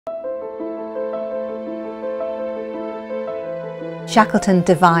Shackleton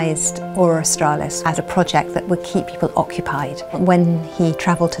devised Aurora Australis as a project that would keep people occupied. When he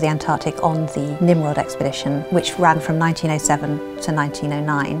travelled to the Antarctic on the Nimrod expedition, which ran from 1907 to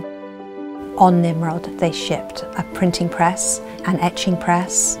 1909, on Nimrod they shipped a printing press, an etching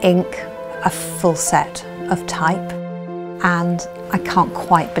press, ink, a full set of type, and I can't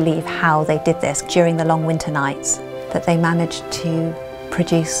quite believe how they did this during the long winter nights, that they managed to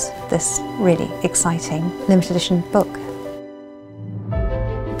produce this really exciting limited edition book.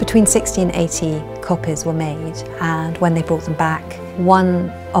 Between 60 and 80 copies were made, and when they brought them back,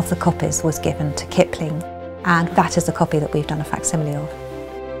 one of the copies was given to Kipling, and that is the copy that we've done a facsimile of.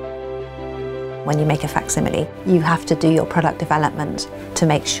 When you make a facsimile, you have to do your product development to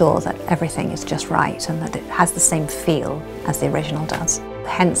make sure that everything is just right and that it has the same feel as the original does.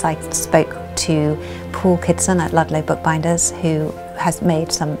 Hence I spoke to Paul Kidson at Ludlow Bookbinders, who has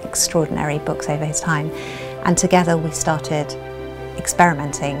made some extraordinary books over his time, and together we started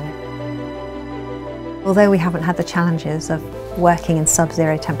experimenting. Although we haven't had the challenges of working in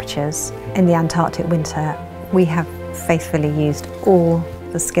sub-zero temperatures in the Antarctic winter, we have faithfully used all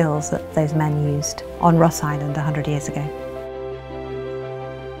the skills that those men used on Ross Island 100 years ago.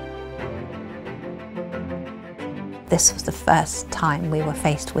 This was the first time we were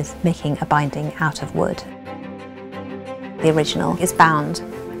faced with making a binding out of wood. The original is bound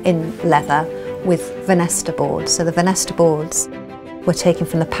in leather with Venesta boards. So the Venesta boards were taken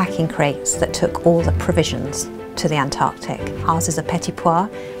from the packing crates that took all the provisions to the Antarctic. Ours is a petit pois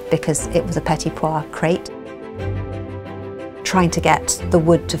because it was a petit pois crate. Trying to get the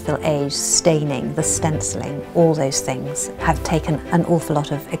wood to feel aged, staining, the stenciling, all those things have taken an awful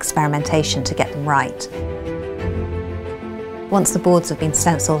lot of experimentation to get them right. Once the boards have been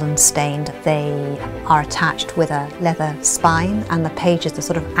stencilled and stained, they are attached with a leather spine, and the pages are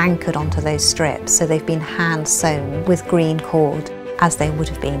sort of anchored onto those strips, so they've been hand sewn with green cord as they would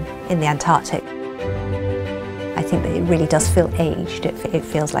have been in the Antarctic. I think that it really does feel aged. It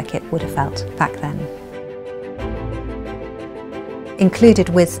feels like it would have felt back then. Included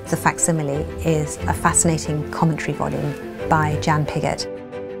with the facsimile is a fascinating commentary volume by Jan Pigott.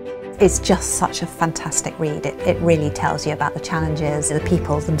 It's just such a fantastic read. It really tells you about the challenges, the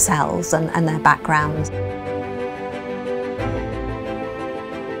people themselves and their backgrounds.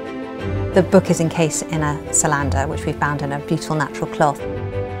 The book is encased in a solander, which we found in a beautiful natural cloth.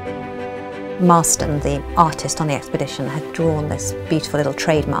 Marston, the artist on the expedition, had drawn this beautiful little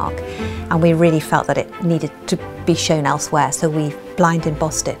trademark, and we really felt that it needed to be shown elsewhere, so we blind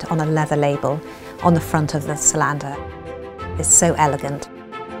embossed it on a leather label on the front of the solander. It's so elegant.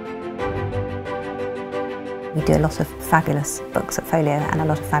 We do a lot of fabulous books at Folio and a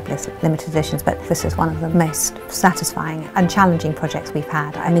lot of fabulous limited editions, but this is one of the most satisfying and challenging projects we've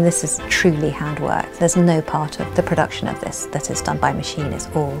had. I mean, this is truly handwork. There's no part of the production of this that is done by machine, it's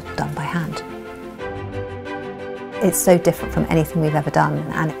all done by hand. It's so different from anything we've ever done,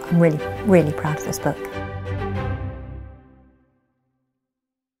 and I'm really, really proud of this book.